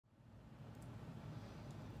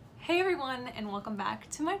Hey everyone, and welcome back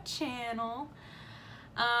to my channel.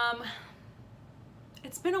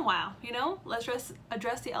 It's been a while, you know? Let's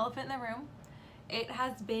address the elephant in the room. It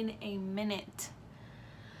has been a minute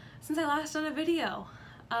since I last done a video.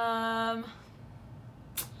 A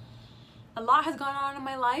lot has gone on in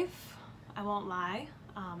my life, I won't lie.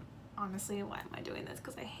 Honestly, why am I doing this?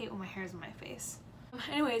 Because I hate when my hair is in my face.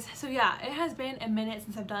 Anyways, so yeah, it has been a minute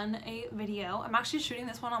since I've done a video. I'm actually shooting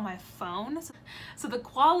this one on my phone, so the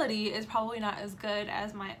quality is probably not as good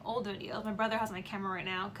as my old videos. My brother has my camera right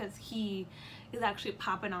now because he is actually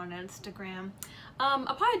popping on Instagram.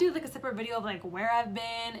 I'll probably do like a separate video of like where I've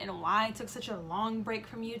been and why I took such a long break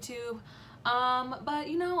from YouTube. But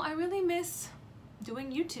you know, I really miss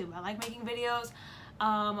doing YouTube. I like making videos.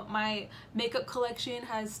 My makeup collection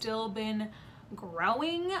has still been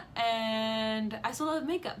growing and I still love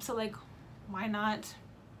makeup, so like why not,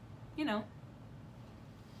 you know,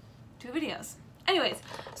 do videos. Anyways,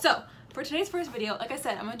 so for today's first video, like I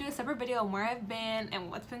said, I'm gonna do a separate video on where I've been and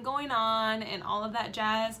what's been going on and all of that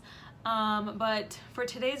jazz. But for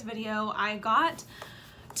today's video, I got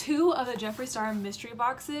 2 of the Jeffree Star mystery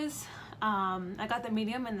boxes. I got the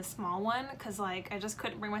medium and the small one because like I just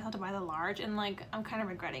couldn't bring myself to buy the large, and like I'm kind of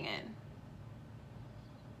regretting it.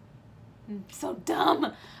 I'm so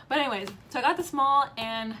dumb. But anyways, so I got the small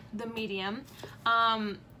and the medium.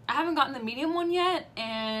 I haven't gotten the medium one yet,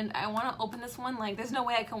 and I want to open this one. Like there's no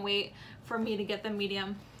way I can wait for me to get the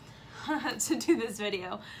medium to do this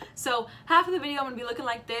video. So half of the video I'm gonna be looking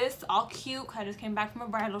like this, all cute because I just came back from a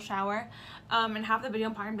bridal shower, and half the video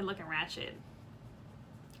I'm probably gonna be looking ratchet,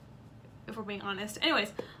 if we're being honest.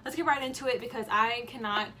 Anyways, let's get right into it because I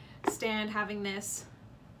cannot stand having this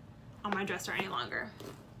on my dresser any longer.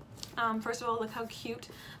 First of all, look how cute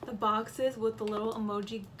the box is with the little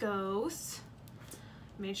emoji ghost.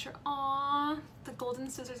 Made sure, aw, the golden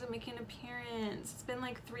scissors are making an appearance. It's been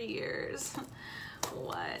like 3 years.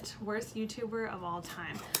 What? Worst YouTuber of all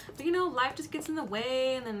time. But you know, life just gets in the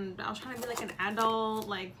way, and then I was trying to be like an adult,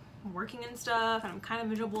 like working and stuff, and I'm kind of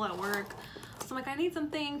miserable at work. So I'm like, I need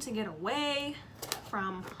something to get away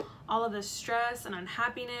from all of the stress and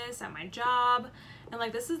unhappiness at my job. And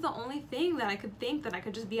like this is the only thing that I could think that I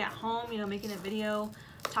could just be at home, you know, making a video,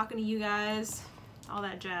 talking to you guys, all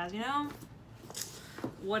that jazz, you know?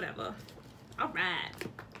 Whatever. All right.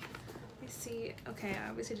 Let me see. Okay, I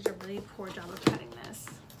obviously did a really poor job of cutting this.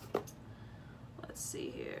 Let's see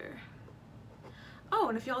here. Oh,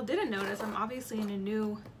 and if y'all didn't notice, I'm obviously in a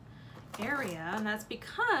new area, and that's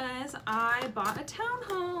because I bought a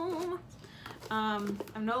townhome.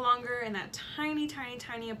 I'm no longer in that tiny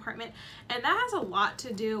apartment, and that has a lot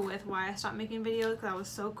to do with why I stopped making videos, because I was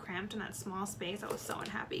so cramped in that small space. I was so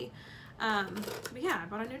unhappy. But yeah, I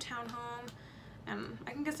bought a new townhome, and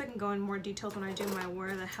I guess I can go in more details when I do my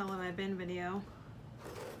where the hell have I been video,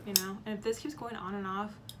 you know. And if this keeps going on and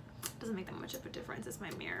off, it doesn't make that much of a difference. It's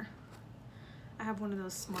my mirror. I have one of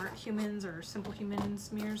those smart humans or simple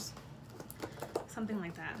humans mirrors, something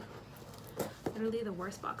like that. Literally the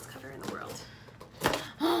worst box cover in the world.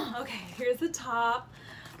 Okay, here's the top.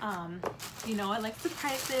 You know, I like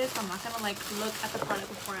surprises, so I'm not gonna like look at the product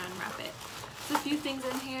before I unwrap it. There's a few things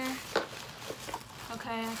in here.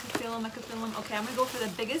 Okay, I can feel them, I can feel them. Okay, I'm gonna go for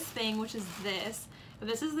the biggest thing, which is this. If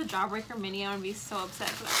this is the Jawbreaker Mini, I'm gonna be so upset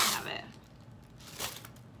because I don't have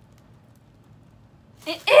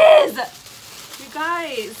it. It is! You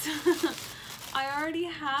guys! I already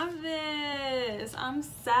have this. I'm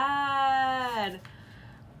sad.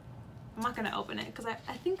 I'm not gonna open it because I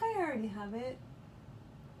think I already have it.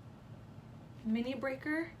 Mini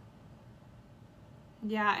breaker.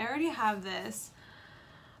 Yeah, I already have this.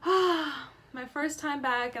 My first time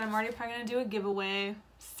back, and I'm already probably gonna do a giveaway.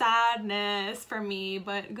 Sadness for me,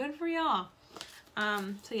 but good for y'all.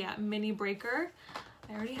 So yeah, mini breaker.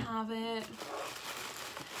 I already have it.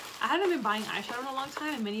 I hadn't been buying eyeshadow in a long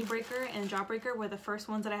time, and Mini Breaker and Jawbreaker were the first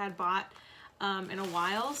ones that I had bought in a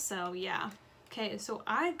while, so yeah. Okay, so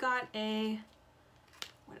I got a,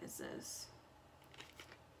 what is this?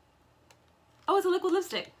 Oh, it's a liquid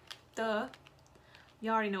lipstick. Duh.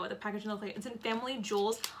 You already know what the packaging looks like. It's in Family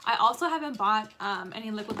Jewels. I also haven't bought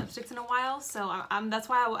any liquid lipsticks in a while, so that's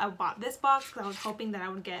why I bought this box, because I was hoping that I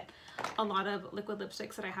would get a lot of liquid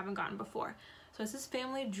lipsticks that I haven't gotten before. So this is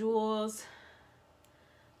Family Jewels.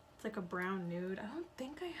 It's like a brown nude. I don't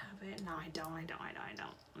think I have it. No, I don't.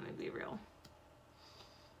 Let me be real.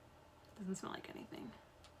 Doesn't smell like anything.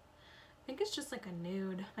 I think it's just like a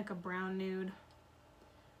nude, like a brown nude.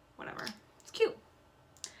 Whatever. It's cute.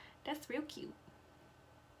 That's real cute.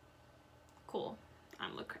 Cool.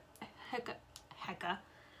 Look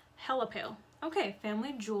hella pale. Okay,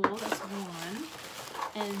 Family Jewels, that's one.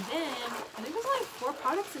 And then I think there's like 4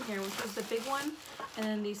 products in here, which is the big one, and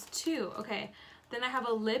then these 2. Okay, then I have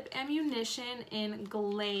a lip ammunition in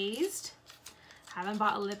glazed. Haven't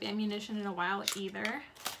bought a lip ammunition in a while either.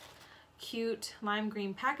 Cute lime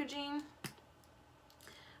green packaging.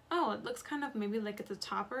 Oh, it looks kind of maybe like it's a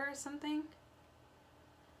topper or something.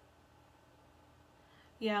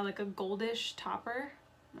 Yeah, like a goldish topper.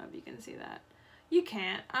 I don't know if you can see that. You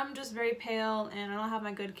can't. I'm just very pale and I don't have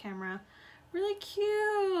my good camera. Really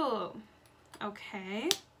cute. Okay.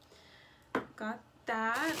 Got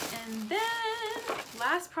that. And then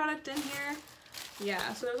last product in here.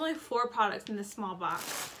 Yeah, so there's only 4 products in this small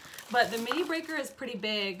box. But the mini breaker is pretty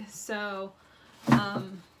big, so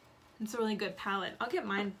it's a really good palette. I'll get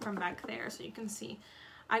mine from back there so you can see.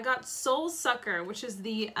 I got Soul Sucker, which is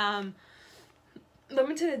the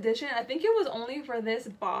limited edition. I think it was only for this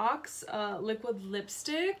box, liquid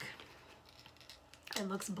lipstick. It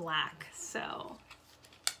looks black, so.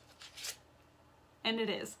 And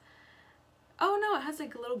it is. Oh no, it has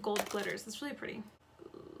like little gold glitters. It's really pretty.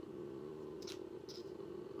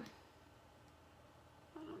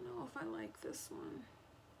 I like this one.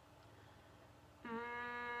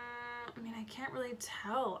 I mean, I can't really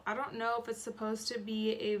tell. I don't know if it's supposed to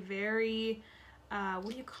be a very, what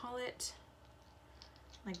do you call it?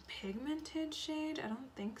 Like pigmented shade? I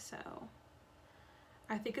don't think so.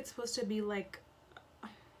 I think it's supposed to be like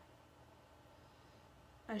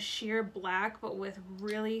a sheer black, but with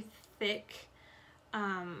really thick,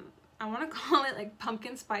 I want to call it like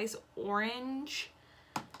pumpkin spice orange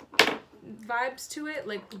vibes to it,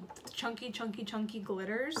 like chunky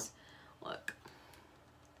glitters. Look,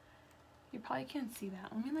 you probably can't see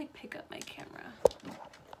that. Let me like pick up my camera.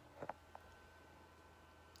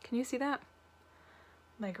 Can you see that?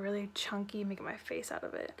 Like really chunky, making my face out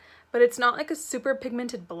of it. But it's not like a super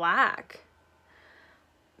pigmented black.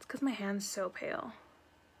 It's because my hand's so pale.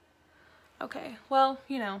 Okay, well,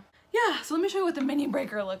 you know. Yeah, so let me show you what the mini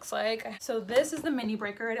breaker looks like. So this is the mini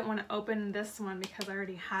breaker. I didn't want to open this one because I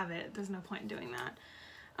already have it. There's no point in doing that.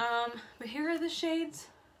 But here are the shades.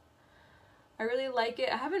 I really like it.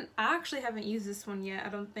 I actually haven't used this one yet, I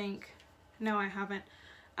don't think. No, I haven't.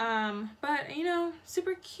 But you know,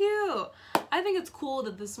 super cute. I think it's cool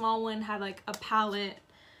that the small one had like a palette,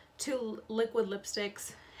 2 liquid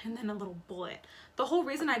lipsticks, and then a little bullet. The whole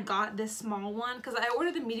reason I got this small one, because I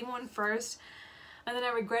ordered the medium one first, and then I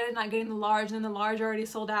regretted not getting the large, and then the large already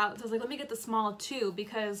sold out. So I was like, let me get the small too,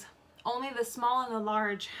 because only the small and the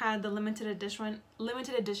large had the limited edition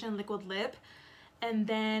liquid lip, and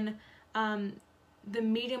then the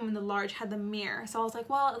medium and the large had the mirror. So I was like,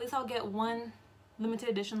 well, at least I'll get 1 limited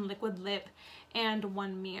edition liquid lip and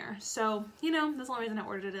 1 mirror. So, you know, that's the only reason I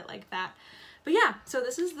ordered it like that. But yeah, so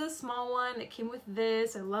this is the small one. It came with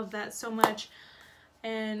this. I love that so much.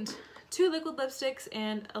 And 2 liquid lipsticks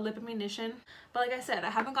and a lip ammunition. But like I said,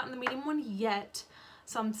 I haven't gotten the medium one yet,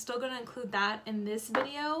 so I'm still going to include that in this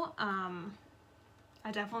video.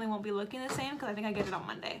 I definitely won't be looking the same because I think I get it on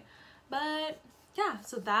Monday. But yeah,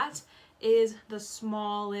 so that is the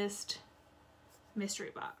smallest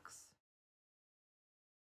mystery box.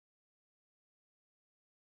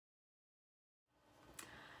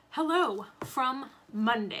 Hello from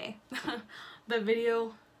Monday. The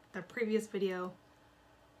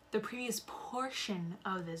previous portion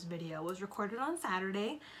of this video was recorded on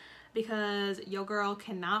Saturday because your girl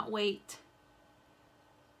cannot wait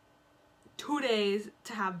 2 days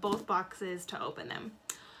to have both boxes to open them.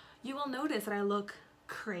 You will notice that I look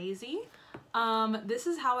crazy. This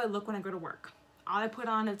is how I look when I go to work. All I put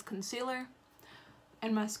on is concealer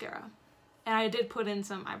and mascara. And I did put in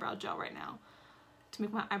some eyebrow gel right now to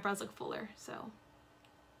make my eyebrows look fuller, so.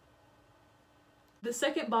 The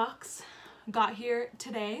second box got here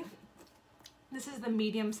today. This is the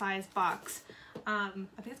medium-sized box. I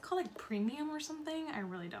think it's called like premium or something. I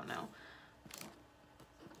really don't know.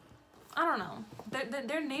 I don't know.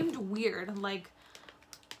 They're named weird. Like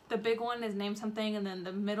the big one is named something, and then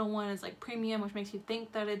the middle one is like premium, which makes you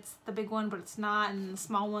think that it's the big one, but it's not. And the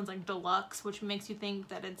small one's like deluxe, which makes you think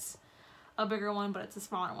that it's a bigger one, but it's a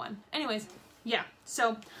smaller one. Anyways, yeah.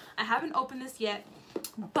 So I haven't opened this yet,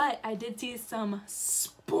 but I did see some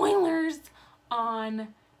spoilers on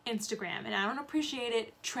Instagram, and I don't appreciate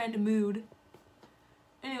it. Trend mood.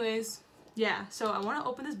 Anyways, yeah, so I want to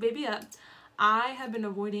open this baby up. I have been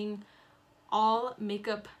avoiding all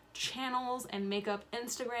makeup channels and makeup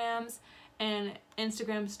Instagrams and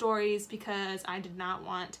Instagram stories because I did not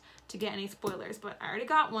want to get any spoilers, but I already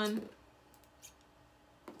got one.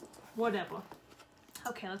 Whatever.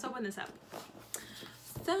 Okay, let's open this up.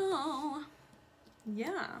 So,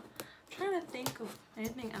 yeah, I'm trying to think of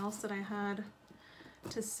anything else that I had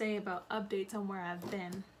to say about updates on where I've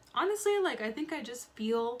been. honestly, like, I think I just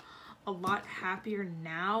feel a lot happier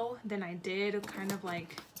now than I did kind of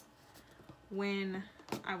like when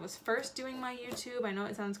I was first doing my YouTube. I know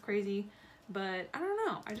it sounds crazy, but I don't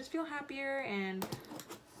know. I just feel happier, and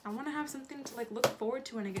I want to have something to like look forward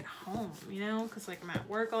to when I get home, you know, because like I'm at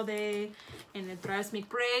work all day and it drives me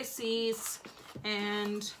crazy,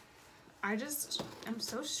 and I'm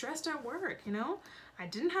so stressed at work, you know. I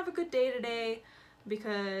didn't have a good day today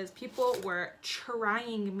because people were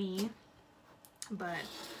trying me, but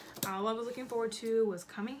all I was looking forward to was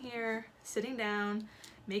coming here, sitting down,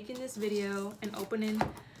 making this video, and opening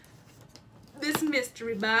this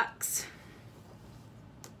mystery box.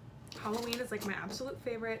 Halloween is like my absolute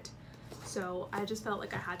favorite, so I just felt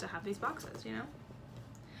like I had to have these boxes, you know?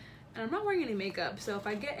 And I'm not wearing any makeup, so if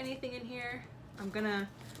I get anything in here, I'm gonna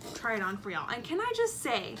try it on for y'all. And can I just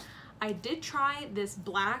say, I did try this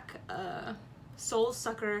black Soul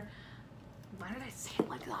Sucker, why did I say it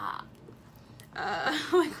like that?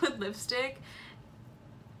 Liquid lipstick.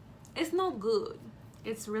 It's no good.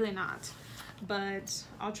 It's really not. But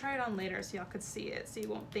I'll try it on later so y'all could see it, so you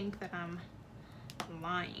won't think that I'm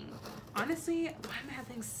lying. Honestly, why am I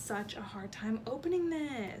having such a hard time opening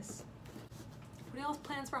this? What are y'all's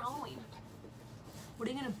plans for Halloween? What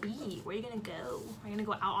are you gonna be? Where are you gonna go? Are you gonna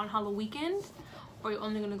go out on Halloween weekend? Or are you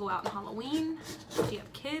only gonna go out on Halloween? Do you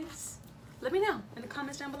have kids? Let me know in the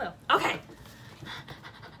comments down below. Okay.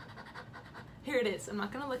 Here it is. I'm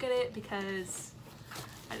not gonna look at it because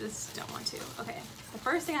I just don't want to. Okay, the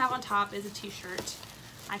first thing I have on top is a t-shirt.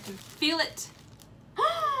 I can feel it.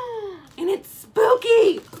 And it's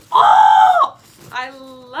spooky. Oh, I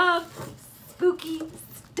love spooky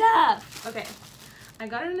stuff. Okay, I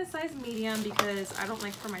got it in a size medium because I don't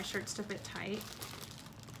like for my shirts to fit tight.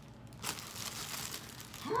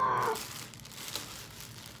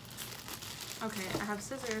 Okay, I have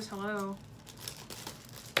scissors. Hello.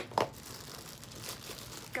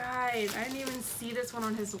 Guys, I didn't even see this one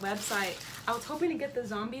on his website. I was hoping to get the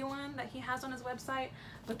zombie one that he has on his website,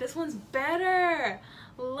 but this one's better.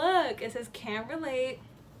 Look, it says can't relate.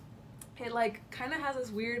 It like kind of has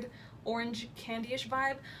this weird orange candy-ish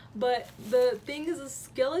vibe, but the thing is a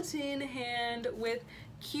skeleton hand with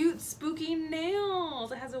cute spooky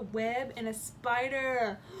nails. It has a web and a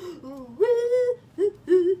spider.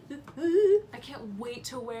 I can't wait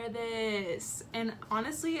to wear this. And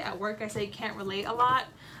honestly, at work I say can't relate a lot,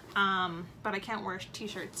 but I can't wear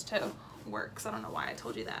t-shirts to work, so I don't know why I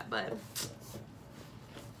told you that. But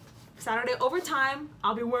Saturday overtime,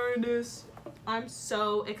 I'll be wearing this. I'm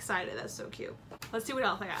so excited. That's so cute. Let's see what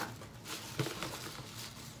else I got.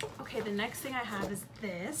 Okay, the next thing I have is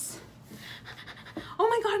this. Oh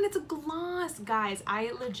my god, and it's a gloss. Guys,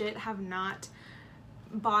 I legit have not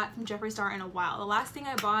bought from Jeffree Star in a while. The last thing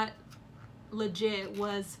I bought legit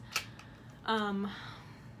was the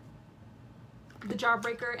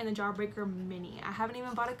Jawbreaker and the Jawbreaker Mini. I haven't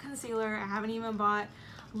even bought a concealer. I haven't even bought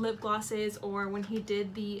lip glosses, or when he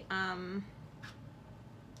did the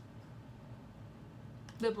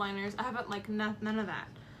lip liners. I haven't, like, none of that.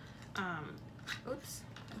 Oops,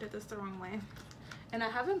 I did this the wrong way. And I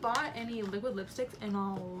haven't bought any liquid lipsticks in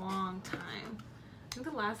a long time. I think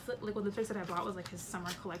the last liquid lipsticks that I bought was like his summer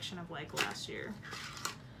collection of like last year.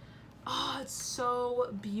 Oh, it's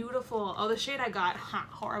so beautiful. Oh, the shade I got,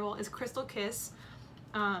 horrible, is Crystal Kiss.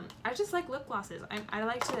 I just like lip glosses. I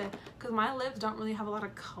like to, because my lips don't really have a lot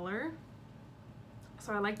of color,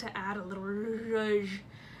 so I like to add a little rouge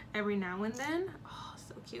every now and then. Oh,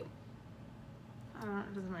 so cute. I don't know,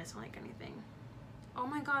 it doesn't really smell like anything. Oh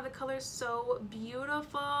my god, the color is so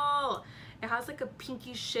beautiful. It has like a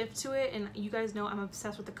pinky shift to it, and you guys know I'm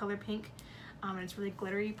obsessed with the color pink. And it's really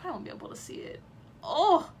glittery. You probably won't be able to see it.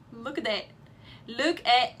 Oh, look at that. Look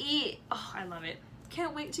at it. Oh, I love it.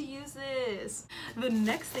 Can't wait to use this. The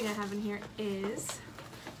next thing I have in here is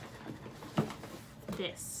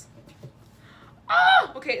this.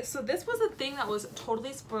 Oh, okay, so this was a thing that was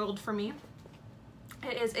totally spoiled for me.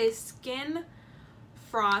 It is a skin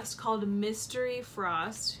frost called Mystery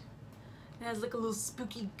Frost. It has like a little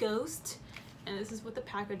spooky ghost, and this is what the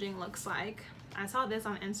packaging looks like. I saw this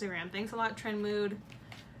on Instagram. Thanks a lot, Trend Mood,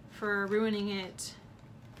 for ruining it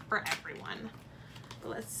for everyone. But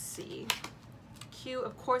let's see. Cute.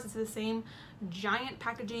 Of course, it's the same giant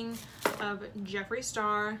packaging of Jeffree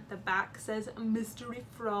Star. The back says Mystery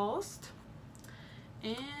Frost,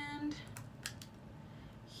 and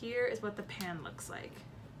here is what the pan looks like.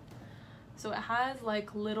 So it has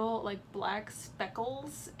like little like black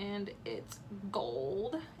speckles, and it's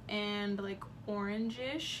gold and like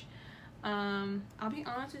orangish. I'll be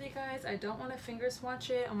honest with you guys, I don't want to finger swatch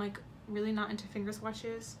it. I'm like really not into finger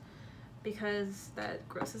swatches. because that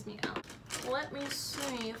grosses me out. Let me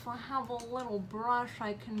see if I have a little brush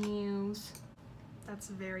I can use. That's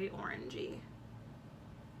very orangey.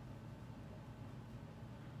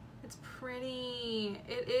 It's pretty,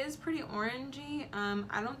 it is pretty orangey.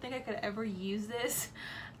 I don't think I could ever use this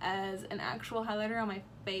as an actual highlighter on my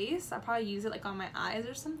face. I'll probably use it like on my eyes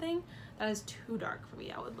or something. That is too dark for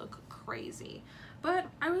me. I would look crazy. But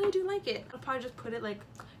I really do like it. I'll probably just put it like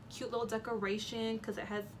cute little decoration because it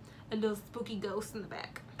has a little spooky ghost in the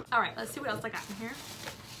back. All right, let's see what else I got in here.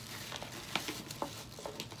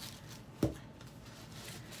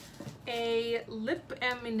 A lip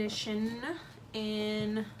ammunition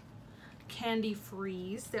in Candy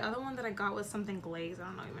Freeze. The other one that I got was something glazed. I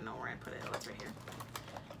don't even know where I put it. Oh, it's right here.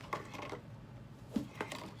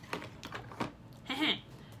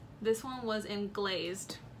 This one was in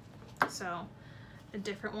glazed, so a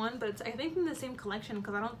different one, but it's I think in the same collection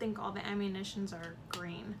because I don't think all the ammunitions are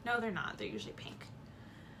green. No, they're not. They're usually pink.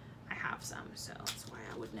 I have some, so that's why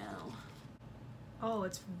I would know. Oh,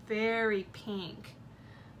 it's very pink.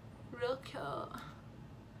 Real cute.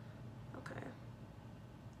 Okay.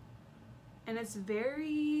 And it's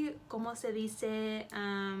very, como se dice,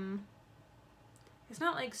 it's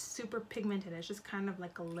not like super pigmented. It's just kind of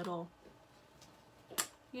like a little,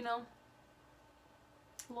 you know,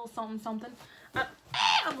 a little something something. I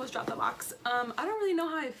almost dropped the box. I don't really know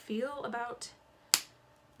how I feel about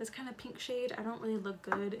this kind of pink shade. I don't really look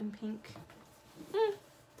good in pink.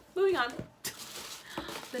 Moving on.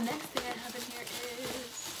 The next thing I have in here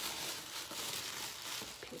is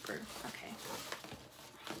paper. Okay.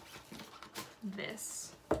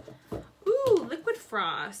 This. Ooh, liquid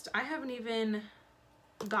frost. I haven't even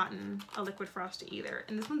gotten a liquid frost either.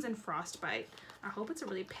 And this one's in Frostbite. I hope it's a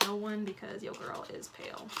really pale one because your girl is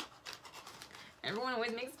pale. Everyone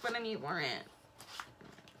always makes fun of me for it.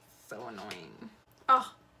 So annoying.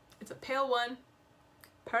 Oh, it's a pale one.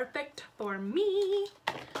 Perfect for me.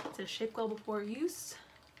 It says shake well before use.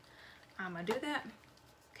 I'm gonna do that.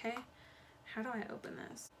 Okay. How do I open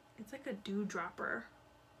this? It's like a dewdropper.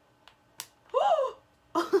 Oh,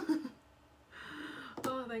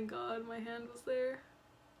 thank God my hand was there.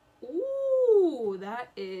 Ooh, that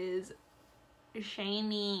is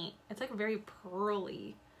shiny. It's like very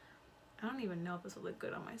pearly. I don't even know if this will look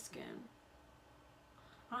good on my skin.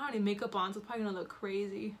 I don't have any makeup on, so it's probably gonna look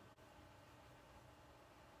crazy.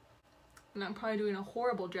 And I'm probably doing a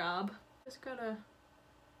horrible job. Just gotta...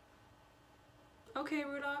 Okay,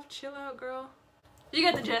 Rudolph, chill out, girl. You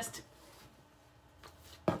get the gist.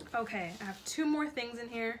 Okay, I have two more things in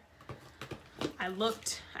here. I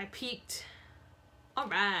looked, I peeked. All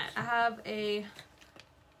right, I have a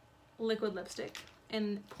liquid lipstick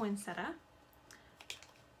in Poinsettia.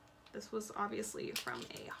 This was obviously from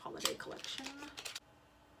a holiday collection.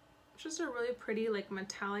 It's just a really pretty like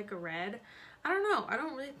metallic red. I don't know, I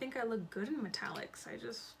don't really think I look good in metallics. I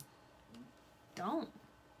just don't.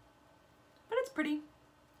 But it's pretty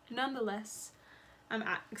nonetheless. I'm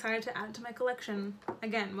excited to add it to my collection.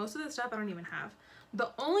 Again, most of the stuff I don't even have.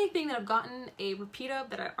 The only thing that I've gotten a repeat of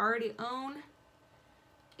that I already own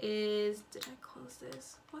is, did I close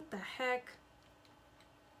this? What the heck?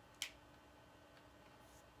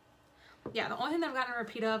 Yeah, the only thing that I've gotten a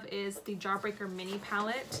repeat of is the Jawbreaker mini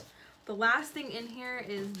palette. The last thing in here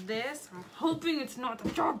is this. I'm hoping it's not the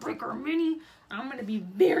Jawbreaker mini. I'm gonna be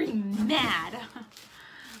very mad.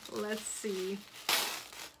 Let's see.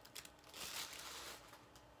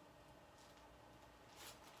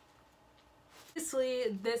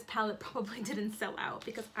 Obviously, this palette probably didn't sell out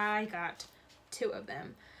because I got two of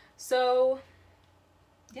them. So,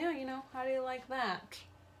 yeah, you know, how do you like that?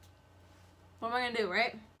 What am I gonna do,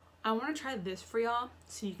 right? I want to try this for y'all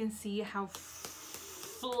so you can see how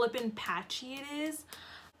flippin' patchy it is.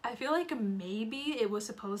 I feel like maybe it was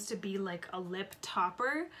supposed to be like a lip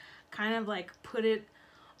topper, kind of like put it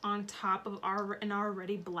on top of an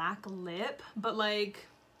already black lip, but like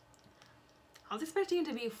I was expecting it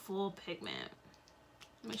to be full pigment.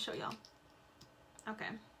 Let me show y'all. Okay.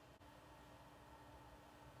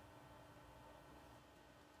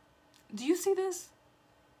 Do you see this?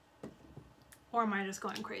 Or am I just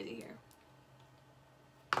going crazy here?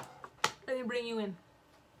 Let me bring you in.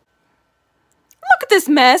 Look at this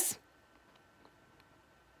mess.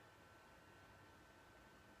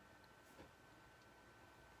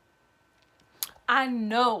 I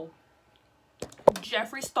know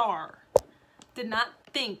Jeffree Star did not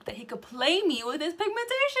think that he could play me with his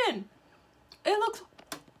pigmentation. It looks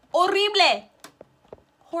horrible.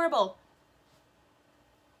 Horrible.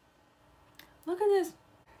 Look at this.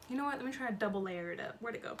 You know what? Let me try to double layer it up.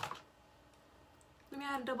 Where'd it go? Let me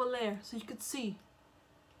add a double layer so you could see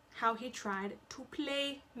how he tried to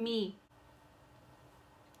play me.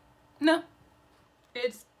 No,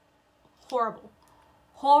 it's horrible.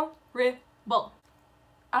 Horrible.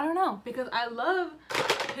 I don't know, because I love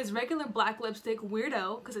his regular black lipstick,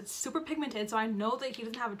 Weirdo, because it's super pigmented, so I know that he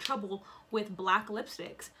doesn't have trouble with black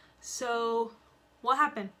lipsticks. So what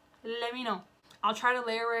happened? Let me know. I'll try to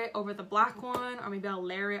layer it over the black one, or maybe I'll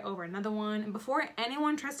layer it over another one. And before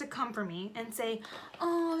anyone tries to come for me and say,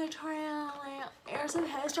 oh, Victoria, like, you're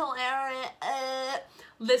supposed to layer it.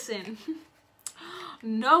 Listen,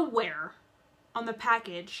 nowhere on the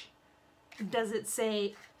package does it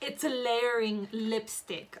say it's a layering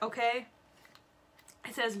lipstick, okay?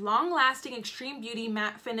 It says long-lasting extreme beauty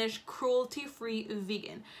matte finish cruelty-free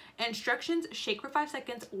vegan. Instructions: shake for 5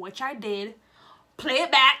 seconds, which I did. Play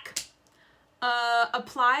it back.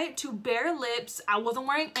 Apply to bare lips. I wasn't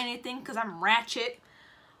wearing anything because I'm ratchet.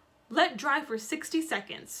 Let dry for 60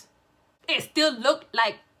 seconds. It still looked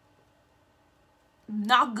like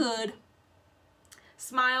not good.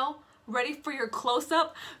 Smile. Ready for your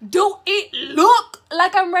close-up. Do it look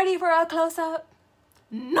like I'm ready for a close-up?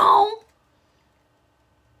 No.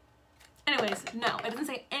 Anyways, no, it doesn't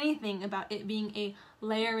say anything about it being a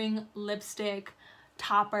layering lipstick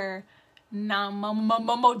topper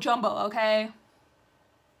mumbo jumbo, okay?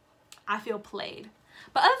 I feel played.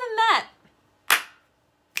 But other than that,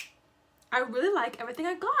 I really like everything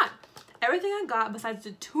I got. Everything I got besides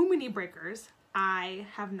the 2 mini breakers I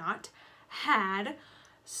have not had.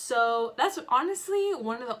 So that's honestly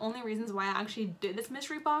one of the only reasons why I actually did this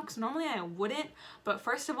mystery box. Normally I wouldn't, but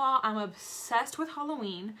first of all, I'm obsessed with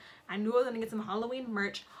Halloween. I knew I was gonna get some Halloween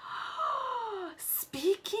merch.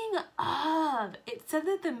 Speaking of, it said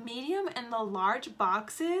that the medium and the large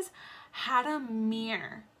boxes had a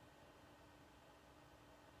mirror.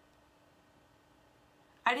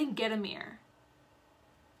 I didn't get a mirror.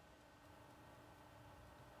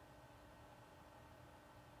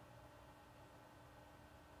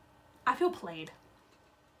 I feel played.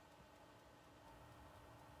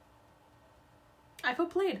 I feel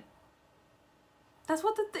played. That's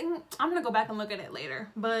what the thing, I'm gonna go back and look at it later.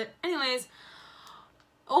 But anyways,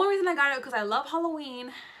 the only reason I got it because I love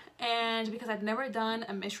Halloween and because I'd never done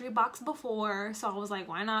a mystery box before. So I was like,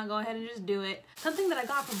 why not go ahead and just do it? Something that I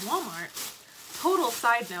got from Walmart. Total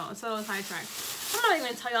side note, so sidetrack. I'm not even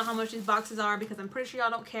gonna tell y'all how much these boxes are because I'm pretty sure y'all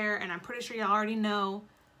don't care and I'm pretty sure y'all already know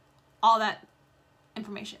all that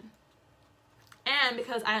information. And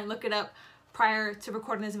because I didn't look it up prior to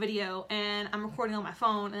recording this video and I'm recording on my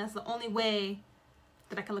phone and that's the only way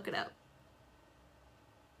that I can look it up.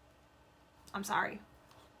 I'm sorry.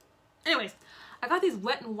 Anyways, I got these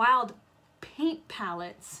Wet n Wild paint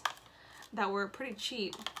palettes that were pretty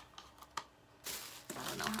cheap. I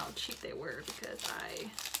don't know how cheap they were because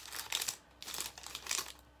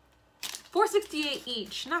 $4.68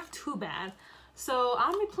 each, not too bad. So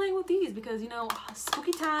I'm gonna be playing with these because, you know,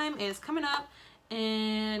 spooky time is coming up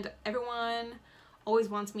and everyone always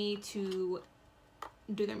wants me to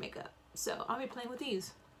do their makeup. So I'll be playing with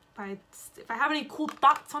these. If I have any cool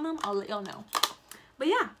thoughts on them, I'll let y'all know. But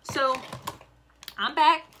yeah, so I'm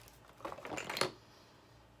back.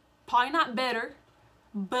 Probably not better,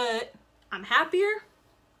 but I'm happier.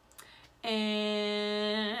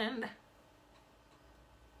 And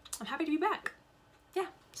I'm happy to be back. Yeah,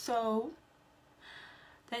 so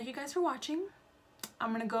thank you guys for watching.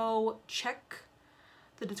 I'm gonna go check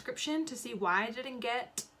the description to see why I didn't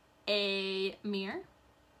get a mirror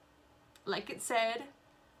like it said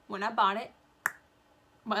when I bought it.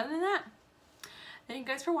 But other than that, thank you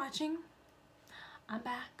guys for watching. I'm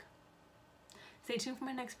back. Stay tuned for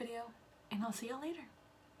my next video and I'll see y'all later.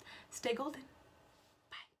 Stay golden.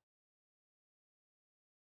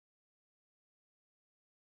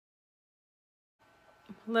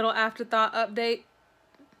 Little afterthought update.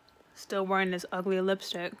 Still wearing this ugly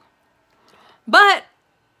lipstick. But,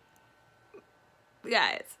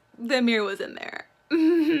 guys, the mirror was in there.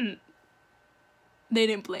 They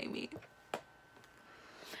didn't blame me.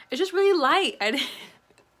 It's just really light.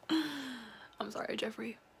 I'm sorry,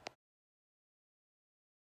 Jeffree.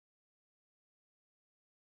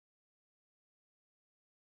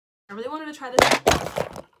 I really wanted to try this.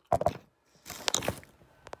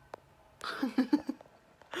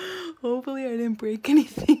 Hopefully I didn't break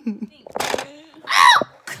anything.